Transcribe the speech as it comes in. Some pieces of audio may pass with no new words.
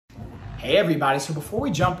Hey everybody, so before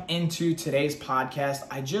we jump into today's podcast,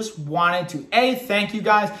 I just wanted to thank you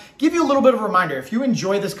guys, give you a little bit of a reminder. If you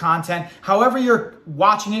enjoy this content, however you're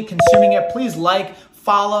watching it, consuming it, please like,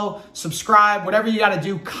 follow, subscribe, whatever you got to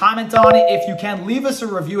do, comment on it. If you can, leave us a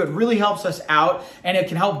review. It really helps us out and it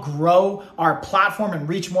can help grow our platform and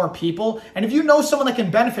reach more people. And if you know someone that can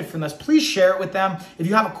benefit from this, please share it with them. If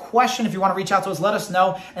you have a question, if you want to reach out to us, let us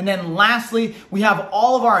know. And then lastly, we have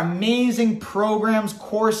all of our amazing programs,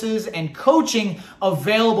 courses, and coaching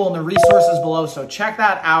available in the resources below. So check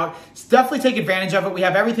that out. Definitely take advantage of it. We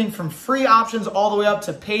have everything from free options all the way up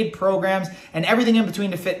to paid programs and everything in between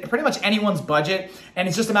to fit pretty much anyone's budget. And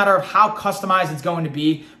it's just a matter of how customized it's going to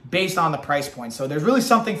be based on the price point. So there's really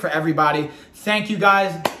something for everybody. Thank you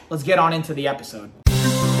guys. Let's get on into the episode.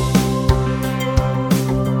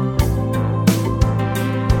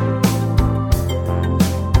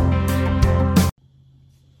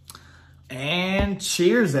 And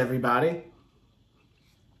cheers, everybody.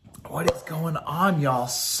 What is going on, y'all?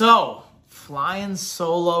 So, flying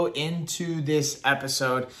solo into this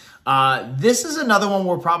episode. This is another one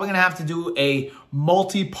we're probably going to have to do a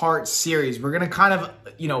multi-part series. We're going to kind of,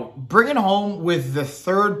 bring it home with the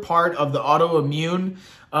third part of the autoimmune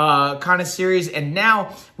kind of series. And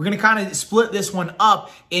now we're going to kind of split this one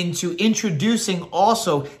up into introducing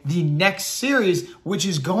also the next series, which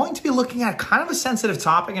is going to be looking at kind of a sensitive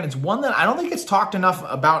topic. And it's one that I don't think it's talked enough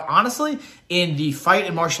about, honestly, in the fight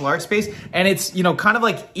and martial arts space. And it's, kind of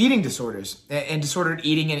like eating disorders and disordered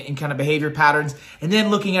eating and kind of behavior patterns. And then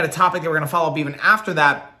looking at a topic that we're going to follow up even after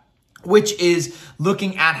that, which is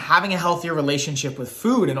looking at having a healthier relationship with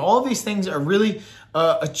food. And all of these things are really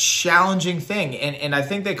a challenging thing. And I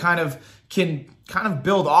think they can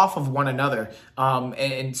build off of one another.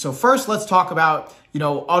 And so first, let's talk about,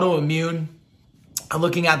 autoimmune,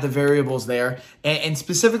 looking at the variables there, and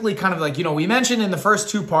specifically kind of like, we mentioned in the first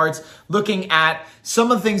two parts, looking at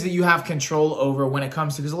some of the things that you have control over when it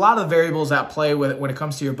comes to, because a lot of the variables at play when it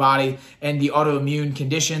comes to your body and the autoimmune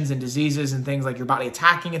conditions and diseases and things like your body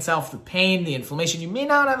attacking itself, the pain, the inflammation, you may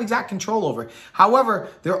not have exact control over. However,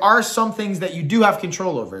 there are some things that you do have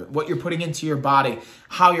control over, what you're putting into your body,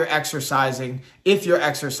 how you're exercising, if you're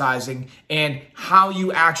exercising, and how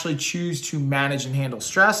you actually choose to manage and handle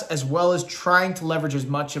stress, as well as trying to leverage as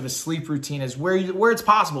much of a sleep routine as where it's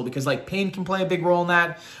possible, because like pain can play a big role in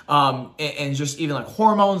that, and just even like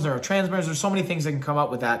hormones, neurotransmitters, there's so many things that can come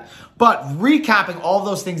up with that. But recapping all of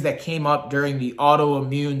those things that came up during the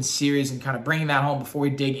autoimmune series and kind of bringing that home before we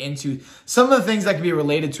dig into some of the things that can be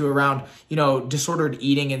related to around, disordered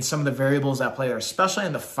eating and some of the variables at play there, especially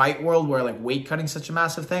in the fight world where like weight cutting is such a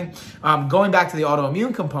massive thing. Going back to the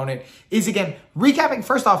autoimmune component is, again, recapping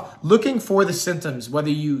first off, looking for the symptoms, whether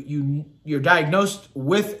you're diagnosed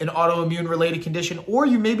with an autoimmune related condition or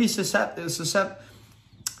you may be suspecting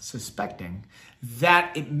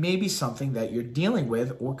that it may be something that you're dealing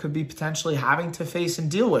with or could be potentially having to face and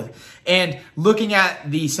deal with. And looking at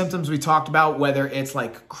the symptoms we talked about, whether it's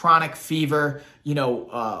like chronic fever,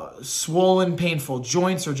 swollen, painful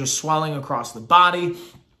joints, or just swelling across the body,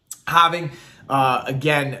 having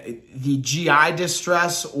again, the GI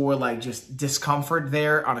distress or like just discomfort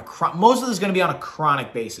there on most of this is going to be on a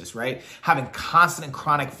chronic basis, right? Having constant and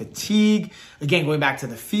chronic fatigue, again, going back to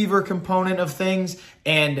the fever component of things,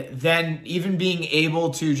 and then even being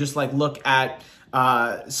able to just like look at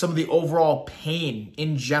some of the overall pain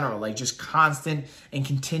in general, like just constant and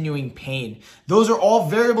continuing pain. Those are all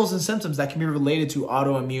variables and symptoms that can be related to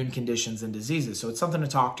autoimmune conditions and diseases. So it's something to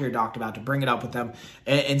talk to your doctor about, to bring it up with them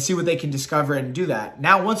and see what they can discover and do that.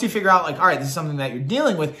 Now, once you figure out like, all right, this is something that you're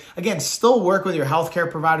dealing with, again, still work with your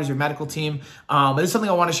healthcare providers, your medical team. But it's something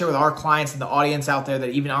I want to share with our clients and the audience out there, that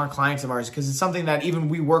even our clients of ours, because it's something that even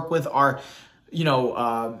we work with our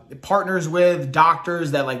partners with,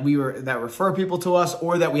 doctors that that refer people to us,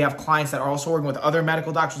 or that we have clients that are also working with other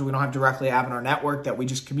medical doctors we don't have directly have in our network that we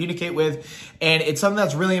just communicate with. And it's something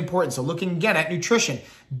that's really important. So looking again at nutrition,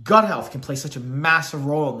 gut health can play such a massive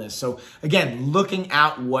role in this. So again, looking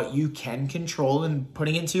at what you can control and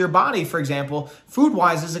putting into your body, for example,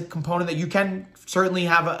 food-wise is a component that you can certainly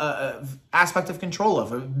have a aspect of control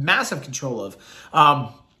of, a massive control of.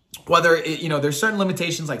 Whether there's certain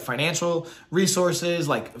limitations like financial resources,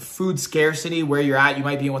 like food scarcity, where you're at, you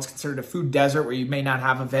might be in what's considered a food desert, where you may not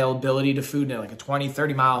have availability to food in like a 20,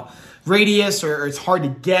 30 mile radius, or it's hard to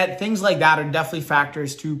get. Things like that are definitely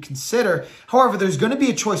factors to consider. However, there's going to be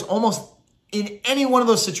a choice almost in any one of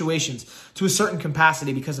those situations to a certain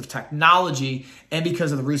capacity because of technology and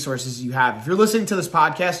because of the resources you have. If you're listening to this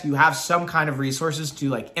podcast, you have some kind of resources to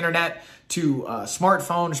like internet, to a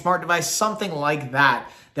smartphone or smart device, something like that,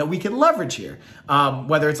 that we can leverage here.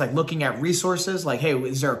 Whether it's like looking at resources, like, hey,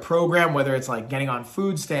 is there a program, whether it's like getting on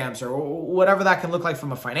food stamps or whatever that can look like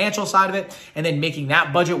from a financial side of it, and then making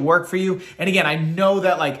that budget work for you. And again, I know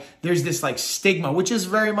that like there's this like stigma, which is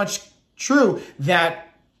very much true, that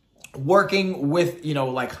working with,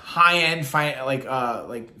 like high-end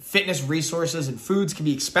like fitness resources and foods can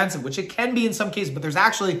be expensive, which it can be in some cases, but there's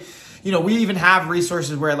actually, we even have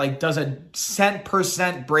resources where it like does a cent per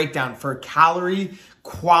cent breakdown for calorie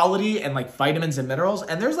quality and like vitamins and minerals.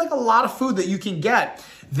 And there's like a lot of food that you can get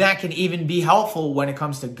that can even be helpful when it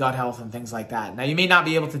comes to gut health and things like that. Now, you may not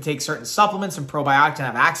be able to take certain supplements and probiotics and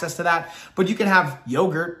have access to that, but you can have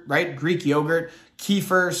yogurt, right? Greek yogurt,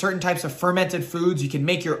 kefir, certain types of fermented foods. You can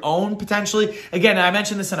make your own potentially. Again, I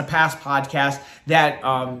mentioned this in a past podcast that,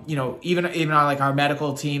 even on like our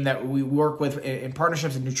medical team that we work with in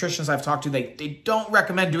partnerships and nutritionists I've talked to, they don't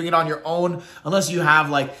recommend doing it on your own unless you have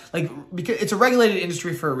because it's a regulated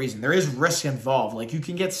industry for a reason. There is risk involved. Like you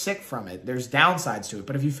can get sick from it. There's downsides to it.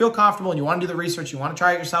 But if you feel comfortable and you want to do the research, you want to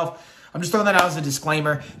try it yourself, I'm just throwing that out as a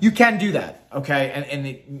disclaimer. You can do that, okay?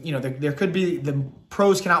 And there could be, the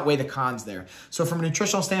pros can outweigh the cons there. So from a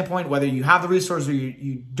nutritional standpoint, whether you have the resources or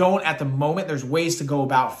you don't at the moment, there's ways to go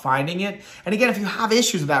about finding it. And again, if you have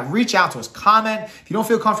issues with that, reach out to us. Comment. If you don't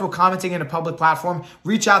feel comfortable commenting in a public platform,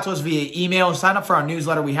 reach out to us via email. Sign up for our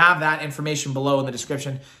newsletter. We have that information below in the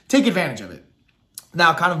description. Take advantage of it.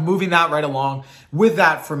 Now, kind of moving that right along with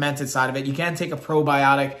that fermented side of it, you can take a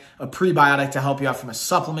probiotic, a prebiotic to help you out from a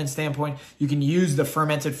supplement standpoint. You can use the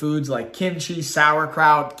fermented foods like kimchi,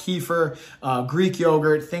 sauerkraut, kefir, Greek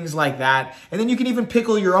yogurt, things like that. And then you can even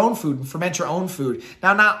pickle your own food and ferment your own food.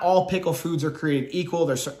 Now, not all pickle foods are created equal.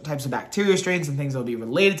 There's certain types of bacteria strains and things that will be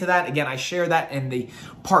related to that. Again, I share that in the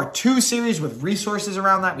part 2 series with resources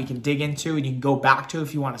around that we can dig into and you can go back to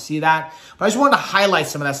if you want to see that. But I just wanted to highlight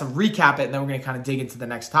some of that, some recap it, and then we're going to kind of dig into the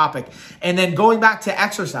next topic. And then going back to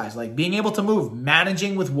exercise, like being able to move,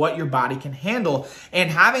 managing with what your body can handle,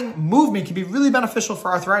 and having movement can be really beneficial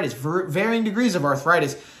for arthritis, for varying degrees of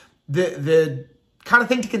arthritis. The kind of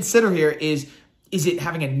thing to consider here is it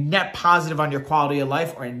having a net positive on your quality of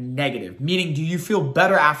life or a negative? Meaning, do you feel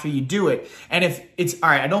better after you do it? And if it's, all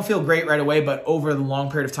right, I don't feel great right away, but over the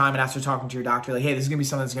long period of time and after talking to your doctor, like, hey, this is going to be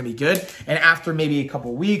something that's going to be good. And after maybe a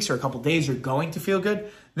couple weeks or a couple days, you're going to feel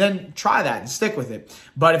good, then try that and stick with it.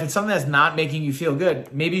 But if it's something that's not making you feel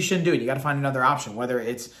good, maybe you shouldn't do it. You got to find another option, whether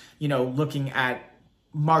it's, looking at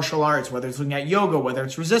martial arts, whether it's looking at yoga, whether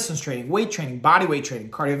it's resistance training, weight training, body weight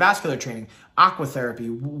training, cardiovascular training, aquatherapy,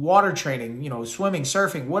 water training, swimming,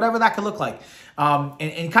 surfing, whatever that could look like.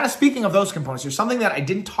 And kind of speaking of those components, there's something that I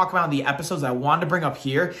didn't talk about in the episodes that I wanted to bring up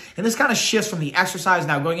here. And this kind of shifts from the exercise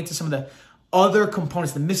now going into some of the other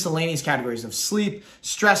components, the miscellaneous categories of sleep,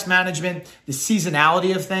 stress management, the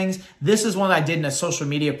seasonality of things. This is one that I did in a social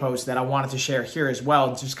media post that I wanted to share here as well,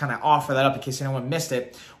 and just kind of offer that up in case anyone missed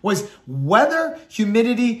it, was weather,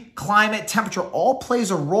 humidity, climate, temperature all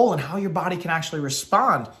plays a role in how your body can actually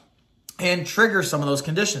respond and trigger some of those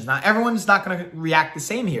conditions. Now, everyone's not going to react the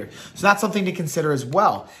same here. So that's something to consider as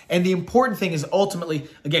well. And the important thing is ultimately,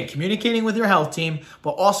 again, communicating with your health team,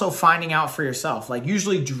 but also finding out for yourself. Like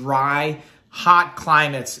usually dry, hot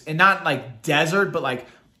climates, and not like desert, but like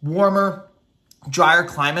warmer, drier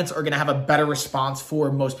climates are going to have a better response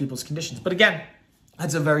for most people's conditions. But again,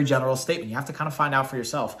 that's a very general statement. You have to kind of find out for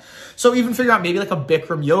yourself. So even figure out maybe like a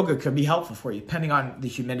Bikram yoga could be helpful for you, depending on the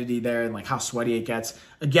humidity there and like how sweaty it gets.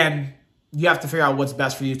 Again, you have to figure out what's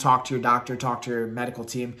best for you. Talk to your doctor, talk to your medical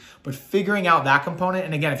team, but figuring out that component.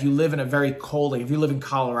 And again, if you live in a very cold, like if you live in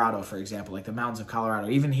Colorado, for example, like the mountains of Colorado,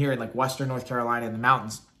 even here in like Western North Carolina in the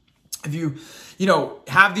mountains, if you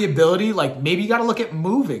have the ability, like maybe you got to look at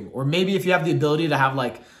moving, or maybe if you have the ability to have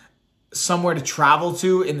like somewhere to travel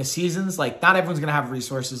to in the seasons, like not everyone's going to have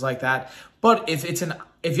resources like that. But if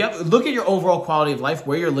you have look at your overall quality of life,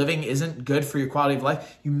 where you're living isn't good for your quality of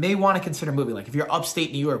life, you may want to consider moving. Like if you're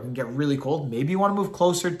upstate New York and get really cold, maybe you want to move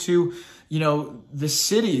closer to, the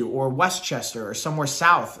city or Westchester or somewhere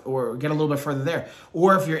south, or get a little bit further there.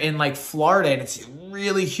 Or if you're in like Florida and it's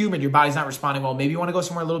really humid, your body's not responding well, maybe you want to go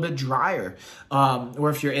somewhere a little bit drier. Or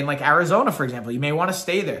if you're in like Arizona, for example, you may want to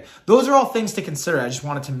stay there. Those are all things to consider. I just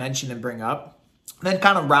wanted to mention and bring up. Then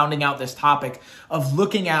kind of rounding out this topic of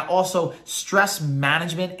looking at also stress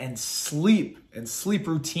management and sleep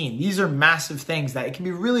routine. These are massive things that it can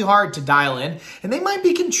be really hard to dial in, and they might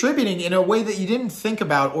be contributing in a way that you didn't think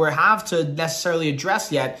about or have to necessarily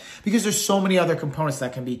address yet, because there's so many other components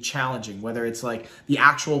that can be challenging, whether it's like the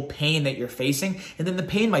actual pain that you're facing, and then the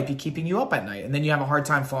pain might be keeping you up at night, and then you have a hard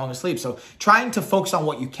time falling asleep. So trying to focus on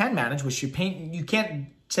what you can manage, which you can't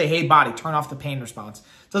say, hey, body, turn off the pain response.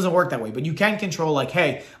 doesn't work that way. But you can control like,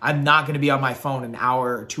 hey, I'm not going to be on my phone an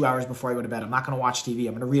hour or 2 hours before I go to bed. I'm not going to watch TV.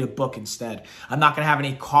 I'm going to read a book instead. I'm not going to have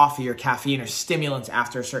any coffee or caffeine or stimulants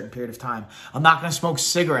after a certain period of time. I'm not going to smoke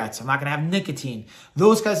cigarettes. I'm not going to have nicotine.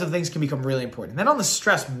 Those kinds of things can become really important. And then on the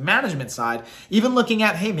stress management side, even looking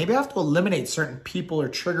at, hey, maybe I have to eliminate certain people or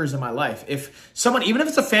triggers in my life. If someone, even if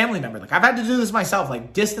it's a family member, like I've had to do this myself,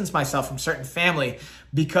 like distance myself from certain family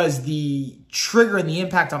because the trigger and the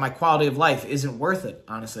impact on my quality of life isn't worth it,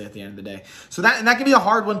 honestly, at the end of the day. So that can be a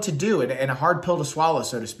hard one to do and a hard pill to swallow,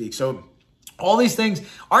 so to speak. So all these things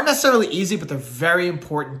aren't necessarily easy, but they're very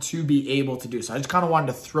important to be able to do. So I just kind of wanted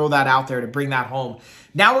to throw that out there to bring that home.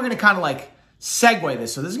 Now we're going to kind of like segue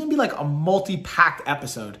this. So this is going to be like a multi-packed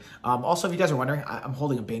episode. Also, if you guys are wondering, I'm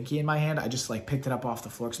holding a binky in my hand. I just like picked it up off the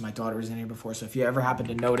floor because my daughter was in here before. So if you ever happen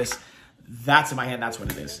to notice that's in my hand, that's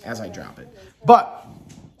what it is as I drop it. But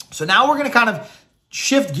so now we're going to kind of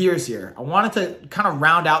shift gears here. I wanted to kind of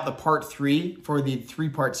round out the part 3 for the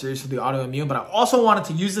 3-part series for the autoimmune, but I also wanted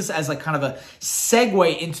to use this as like kind of a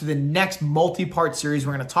segue into the next multi-part series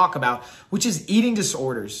we're going to talk about, which is eating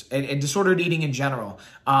disorders and disordered eating in general.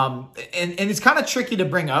 And it's kind of tricky to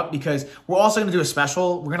bring up because we're also going to do a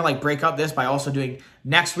special. We're going to like break up this by also doing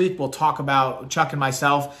next week. We'll talk about Chuck and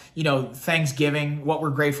myself, Thanksgiving, what we're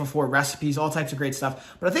grateful for, recipes, all types of great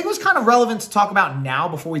stuff. But I think it was kind of relevant to talk about now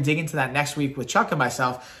before we dig into that next week with Chuck and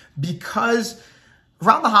myself, because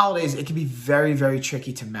around the holidays, it can be very, very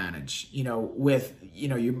tricky to manage,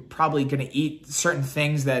 you're probably going to eat certain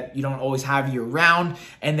things that you don't always have year round.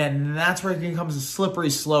 And then that's where it becomes a slippery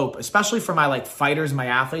slope, especially for my like fighters and my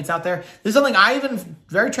athletes out there. This is something I even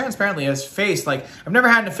very transparently has faced. Like I've never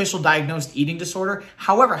had an official diagnosed eating disorder.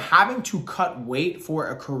 However, having to cut weight for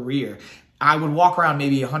a career, I would walk around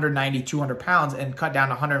maybe 190, 200 pounds and cut down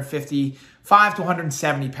to 155 to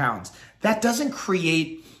 170 pounds. That doesn't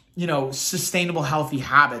create sustainable, healthy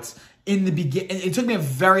habits. In the beginning, it took me a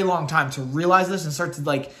very long time to realize this and start to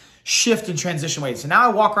like shift and transition weight. So now I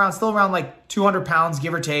walk around still around like 200 pounds,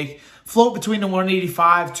 give or take, float between the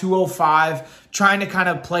 185, 205, trying to kind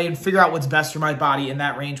of play and figure out what's best for my body in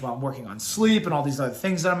that range while I'm working on sleep and all these other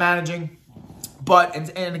things that I'm managing. But,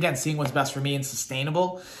 and again, seeing what's best for me and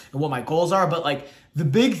sustainable and what my goals are. But like the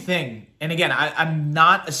big thing, and again, I'm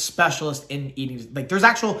not a specialist in eating. Like there's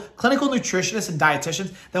actual clinical nutritionists and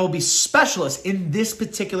dietitians that will be specialists in this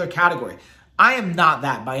particular category. I am not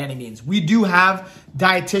that by any means. We do have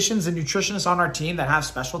dietitians and nutritionists on our team that have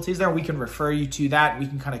specialties there. We can refer you to that. We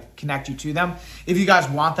can kind of connect you to them. If you guys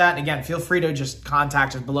want that, and again, feel free to just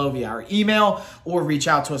contact us below via our email or reach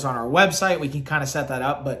out to us on our website. We can kind of set that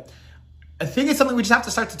up. But I think it's something we just have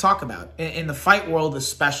to start to talk about in the fight world,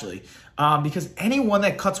 especially because anyone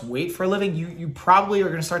that cuts weight for a living, you probably are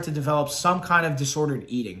going to start to develop some kind of disordered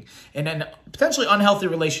eating and then potentially unhealthy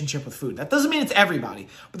relationship with food. That doesn't mean it's everybody,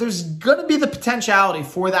 but there's going to be the potentiality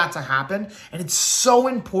for that to happen. And it's so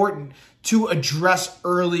important to address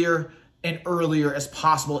earlier and earlier as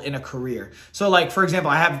possible in a career. So like, for example,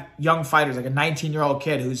 I have young fighters, like a 19-year-old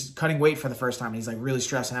kid who's cutting weight for the first time. And he's like really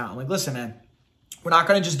stressing out. I'm like, listen, man, we're not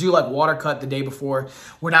going to just do like water cut the day before.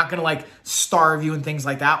 We're not going to like starve you and things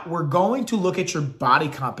like that. We're going to look at your body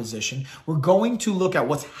composition. We're going to look at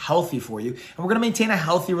what's healthy for you. And we're going to maintain a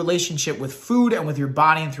healthy relationship with food and with your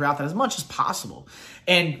body and throughout that as much as possible.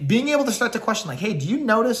 And being able to start to question like, hey, do you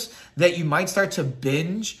notice that you might start to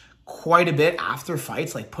binge quite a bit after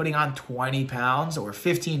fights, like putting on 20 pounds or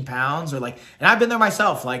 15 pounds or like, and I've been there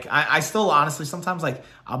myself. Like I still honestly, sometimes like,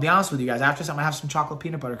 I'll be honest with you guys, after this, I'm gonna have some chocolate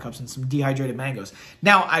peanut butter cups and some dehydrated mangoes.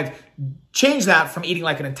 Now I've changed that from eating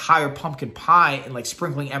like an entire pumpkin pie and like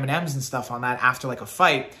sprinkling M&Ms and stuff on that after like a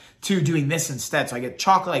fight to doing this instead. So I get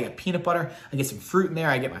chocolate, I get peanut butter, I get some fruit in there,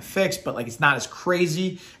 I get my fix, but like, it's not as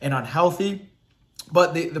crazy and unhealthy.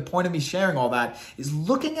 But the point of me sharing all that is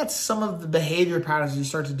looking at some of the behavior patterns you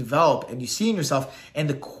start to develop and you see in yourself and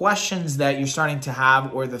the questions that you're starting to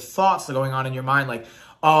have or the thoughts that are going on in your mind like,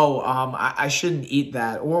 I shouldn't eat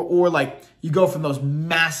that. Or like you go from those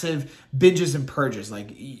massive binges and purges,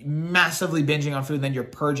 like massively binging on food and then you're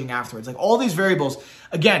purging afterwards. Like all these variables,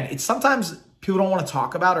 again, it's sometimes people don't want to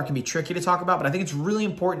talk about or can be tricky to talk about, but I think it's really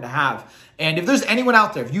important to have. And if there's anyone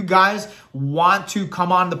out there, if you guys want to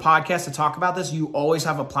come on the podcast to talk about this, you always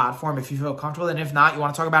have a platform if you feel comfortable. And if not, you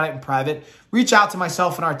want to talk about it in private, reach out to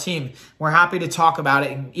myself and our team. We're happy to talk about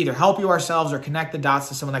it and either help you ourselves or connect the dots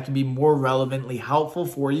to someone that can be more relevantly helpful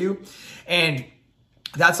for you. And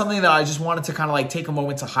that's something that I just wanted to kind of like take a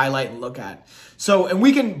moment to highlight and look at. So, and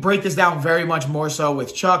we can break this down very much more so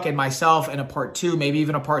with Chuck and myself in a part 2, maybe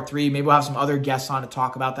even a part 3. Maybe we'll have some other guests on to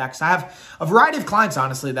talk about that, because I have a variety of clients,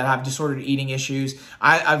 honestly, that have disordered eating issues.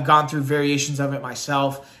 I've gone through variations of it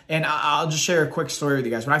myself, and I'll just share a quick story with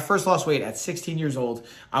you guys. When I first lost weight at 16 years old,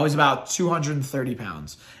 I was about 230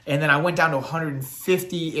 pounds, and then I went down to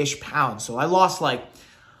 150-ish pounds. So I lost like,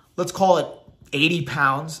 let's call it 80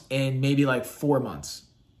 pounds in maybe like 4 months.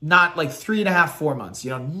 Not like 3.5, 4 months,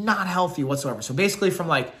 not healthy whatsoever. So basically from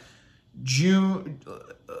like June,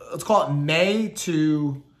 let's call it May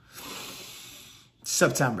to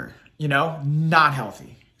September, not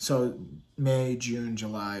healthy. So May, June,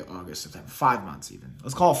 July, August, September, 5 months even.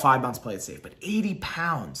 Let's call it 5 months, play it safe. But 80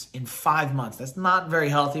 pounds in 5 months, that's not very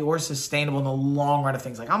healthy or sustainable in the long run of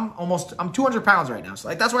things. Like I'm 200 pounds right now. So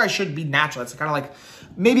like that's where I should be natural. It's kind of like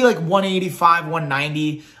maybe like 185,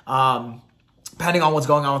 190, depending on what's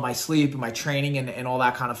going on with my sleep and my training and all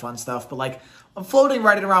that kind of fun stuff. But like I'm floating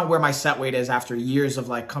right around where my set weight is after years of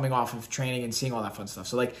like coming off of training and seeing all that fun stuff.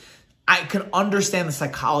 So like I can understand the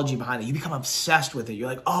psychology behind it. You become obsessed with it. You're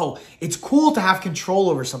like, oh, it's cool to have control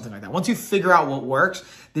over something like that. Once you figure out what works,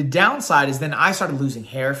 the downside is then I started losing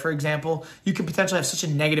hair, for example. You can potentially have such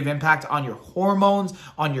a negative impact on your hormones,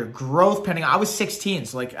 on your growth, I was 16,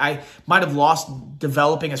 so like I might have lost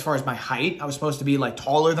developing as far as my height. I was supposed to be like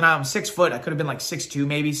taller than I'm 6 foot. I could have been like 6'2",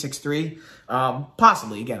 maybe 6'3".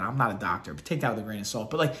 Possibly. Again, I'm not a doctor, but take that with a grain of salt.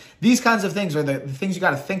 But like these kinds of things are the things you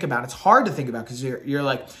got to think about. It's hard to think about because you're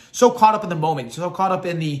like so caught up in the moment. You're so caught up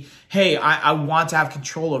in the, hey, I want to have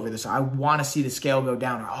control over this. I want to see the scale go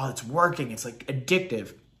down, or, oh, it's working. It's like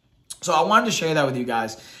addictive. So I wanted to share that with you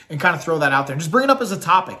guys and kind of throw that out there and just bring it up as a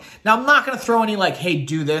topic. Now, I'm not going to throw any like, hey,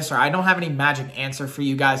 do this, or I don't have any magic answer for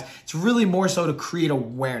you guys. It's really more so to create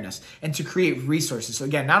awareness and to create resources. So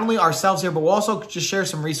again, not only ourselves here, but we'll also just share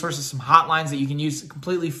some resources, some hotlines that you can use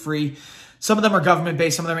completely free. Some of them are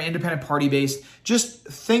government-based, some of them are independent party-based, just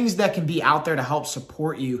things that can be out there to help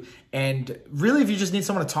support you. And really, if you just need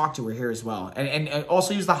someone to talk to, we're here as well. And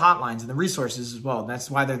also use the hotlines and the resources as well. And that's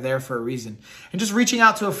why they're there for a reason. And just reaching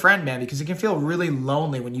out to a friend, man, because it can feel really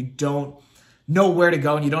lonely when you don't know where to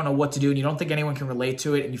go and you don't know what to do and you don't think anyone can relate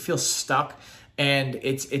to it and you feel stuck. And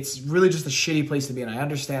it's really just a shitty place to be. And I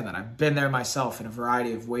understand that. I've been there myself in a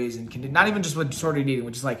variety of ways, and not even just with disordered eating,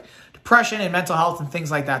 which is like depression and mental health and things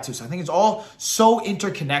like that too. So I think it's all so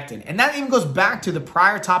interconnected. And that even goes back to the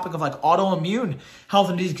prior topic of like autoimmune health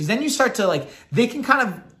and disease, because then you start to like, they can kind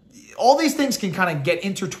of, all these things can kind of get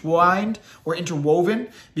intertwined or interwoven,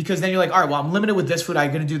 because then you're like, all right, well, I'm limited with this food, I'm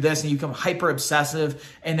going to do this, and you become hyper obsessive,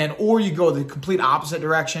 and then, or you go the complete opposite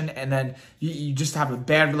direction, and then you just have a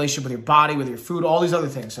bad relationship with your body, with your food, all these other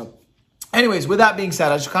things. So anyways, with that being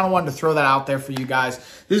said, I just kind of wanted to throw that out there for you guys.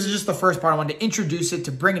 This is just the first part. I wanted to introduce it,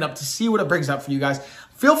 to bring it up, to see what it brings up for you guys.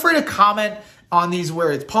 Feel free to comment on these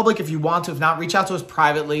where it's public if you want to. If not, reach out to us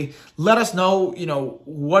privately. Let us know,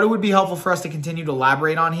 what it would be helpful for us to continue to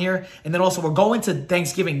elaborate on here. And then also, we're going to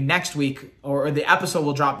Thanksgiving next week, or the episode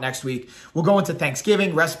will drop next week. We'll go into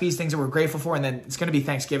Thanksgiving, recipes, things that we're grateful for, and then it's going to be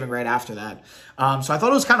Thanksgiving right after that. So I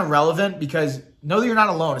thought it was kind of relevant, because know that you're not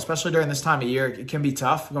alone, especially during this time of year. It can be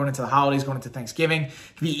tough going into the holidays, going into Thanksgiving. It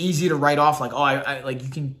can be easy to write off like, oh, like you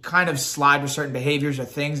can kind of slide with certain behaviors or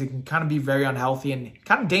things. It can kind of be very unhealthy and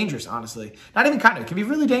kind of dangerous, honestly. Not even kind of, it can be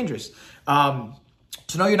really dangerous.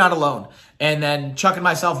 So know you're not alone. And then Chuck and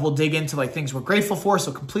myself will dig into like things we're grateful for.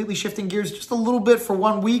 So completely shifting gears just a little bit for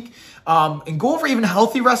 1 week, and go over even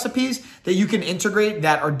healthy recipes that you can integrate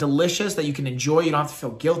that are delicious, that you can enjoy, you don't have to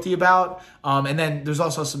feel guilty about. And then there's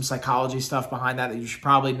also some psychology stuff behind that you should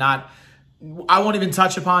probably not, I won't even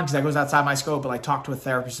touch upon because that goes outside my scope, but like talk to a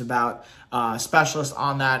therapist about, specialist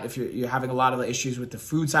on that if you're having a lot of the issues with the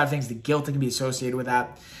food side of things, the guilt that can be associated with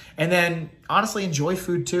that. And then honestly, enjoy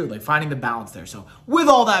food too, like finding the balance there. So with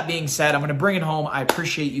all that being said, I'm going to bring it home. I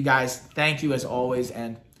appreciate you guys. Thank you as always.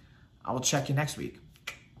 And I will check you next week.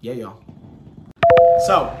 Yeah, y'all.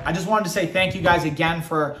 So I just wanted to say thank you guys again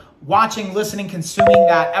for watching, listening, consuming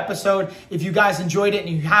that episode. If you guys enjoyed it and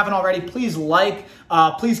you haven't already, please like,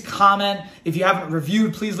 please comment. If you haven't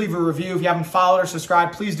reviewed, please leave a review. If you haven't followed or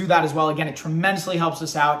subscribed, please do that as well. Again, it tremendously helps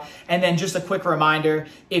us out. And then just a quick reminder,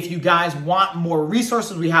 if you guys want more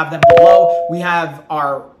resources, we have them below. We have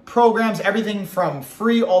our programs, everything from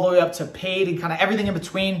free all the way up to paid and kind of everything in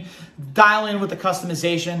between. Dial in with the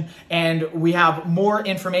customization, and we have more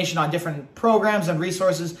information on different programs and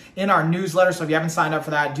resources in our newsletter. So if you haven't signed up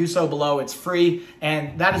for that, do so below. It's free.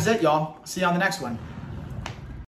 And that is it, y'all. See you on the next one.